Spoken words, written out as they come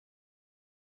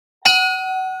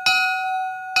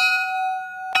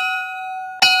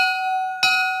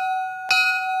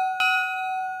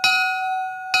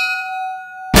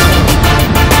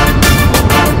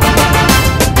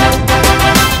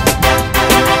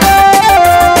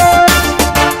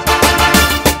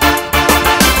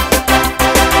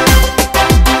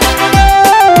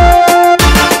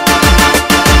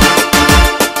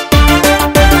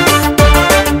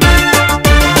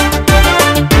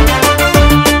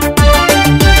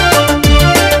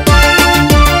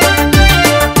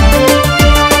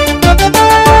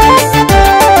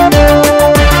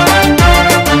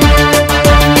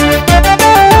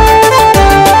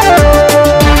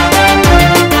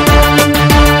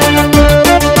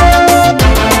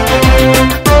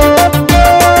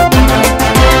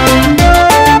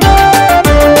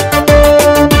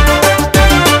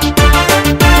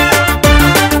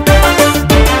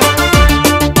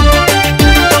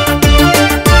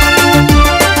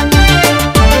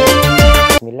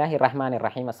الله الرحمن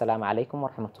الرحيم. السلام عليكم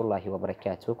ورحمة الله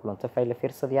وبركاته. كلنت فايل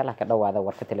فيرسد يلا كدواada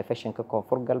warka telefishinka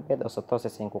koonfur galbeed oo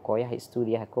satoosaysan ku kooyaha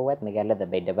stuudiyaha koowaad magaalada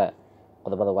Baydhabo.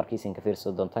 Qodobada warkiisinka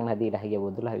fiirsad doontaan hadii Ilaahay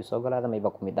wadulaha u soo galaada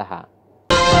mayba ku mid aha.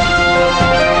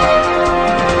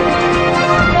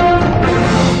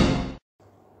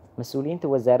 Mas'uuliyiinta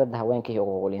wasaaradda haweenka iyo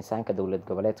xuquuqul insaanka dawlad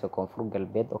goboleedka koonfur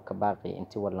galbeed oo ka baaqay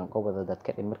intii walan qowada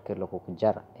dadka dhimirka lagu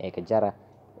ka jara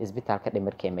isbitaalka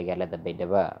dhimirka ee magaalada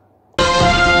Baydhabo.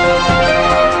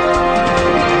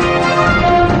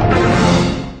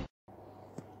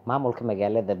 maamulka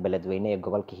magaalada Beledweyne ee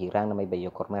gobolka Hiiraan mayba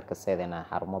iyo kormeerka seedana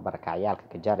xarumo barakacyaalka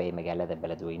ka jara ee magaalada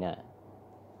Beledweyne.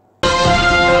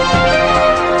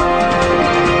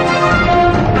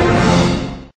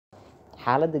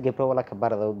 xaaladda gabdho wala ka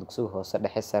barada dugsiga hoose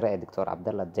dhexe sare ee Dr.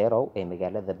 Abdalla Derow ee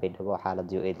magaalada Baydhabo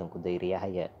xaaladii eedan ku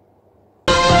dayriyahay.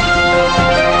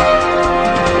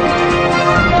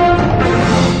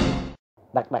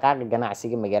 dhaqdhaqaaqa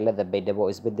ganacsiga magaalada Baydhabo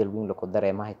oo isbedel weyn lagu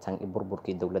dareemahay tan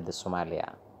burburkii dawladda Soomaaliya.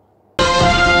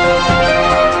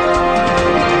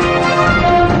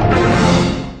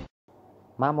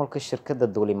 maamulka shirkadda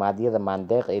duulimaadyada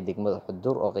Maandeeq ee degmada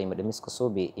Xudur oo qiimo dhimis ka soo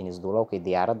bixiyay in isduulowga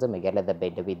diyaaradda magaalada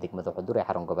Baydhabo ee degmada Xudur ee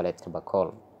xarun goboleedka Bakool.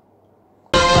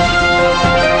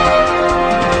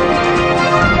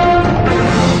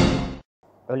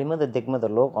 culimada degmada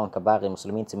Looq oo ka baaqay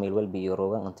muslimiinta meel walba iyo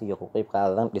roogan intii ku qayb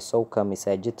qaadan dhisowka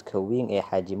masaajidka weyn ee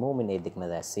Xaaji Muumin ee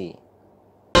degmadaasi.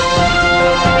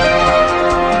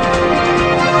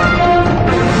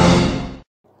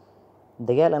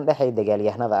 dagaal aan dhaxay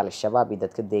dagaalyahanada Al-Shabaab iyo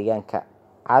dadka deegaanka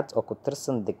cad oo ku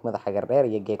tirsan degmada Xagardheer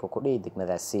iyo geeko ku dhigay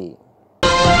degmadaasi.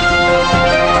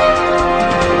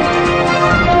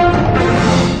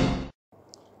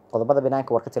 qodobada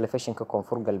banaanka warka telefishinka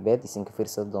koonfur galbeed isinka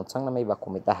fiirsad doontaan mayba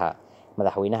ku mid aha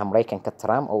madaxweynaha Mareykanka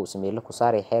Trump oo uu sameeyay ku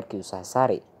saaray xeerkii uu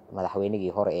saaray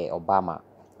madaxweynigii hore ee Obama.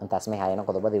 intaas ma hayna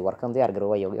qodobadii warkan diyaar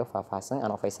garoobay oo faahfaahsan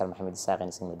aan Faysal Maxamed Isaaqin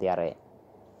isma diyaarey.